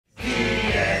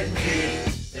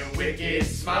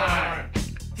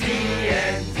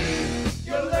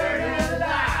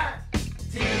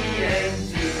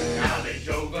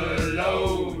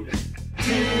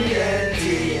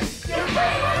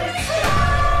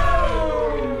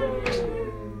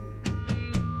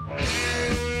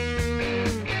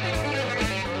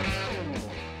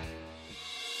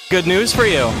Good news for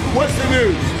you. What's the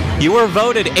news? You were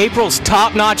voted April's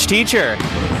top-notch teacher.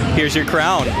 Here's your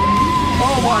crown.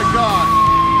 Oh my God.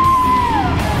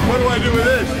 What do I do with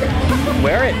this?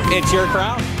 Wear it. It's your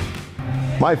crown.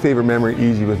 My favorite memory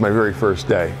easy was my very first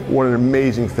day. What an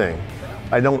amazing thing.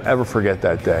 I don't ever forget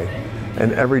that day.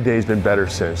 And every day's been better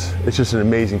since. It's just an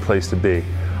amazing place to be.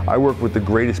 I work with the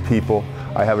greatest people.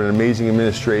 I have an amazing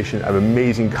administration. I have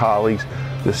amazing colleagues.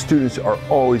 The students are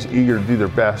always eager to do their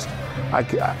best.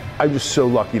 I'm just so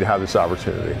lucky to have this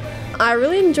opportunity. I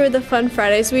really enjoyed the fun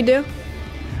Fridays we do.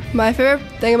 My favorite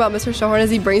thing about Mr. Showhorn is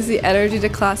he brings the energy to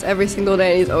class every single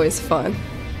day and he's always fun.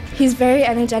 He's very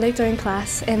energetic during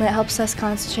class and it helps us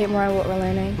concentrate more on what we're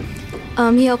learning.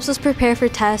 He helps us prepare for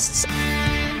tests.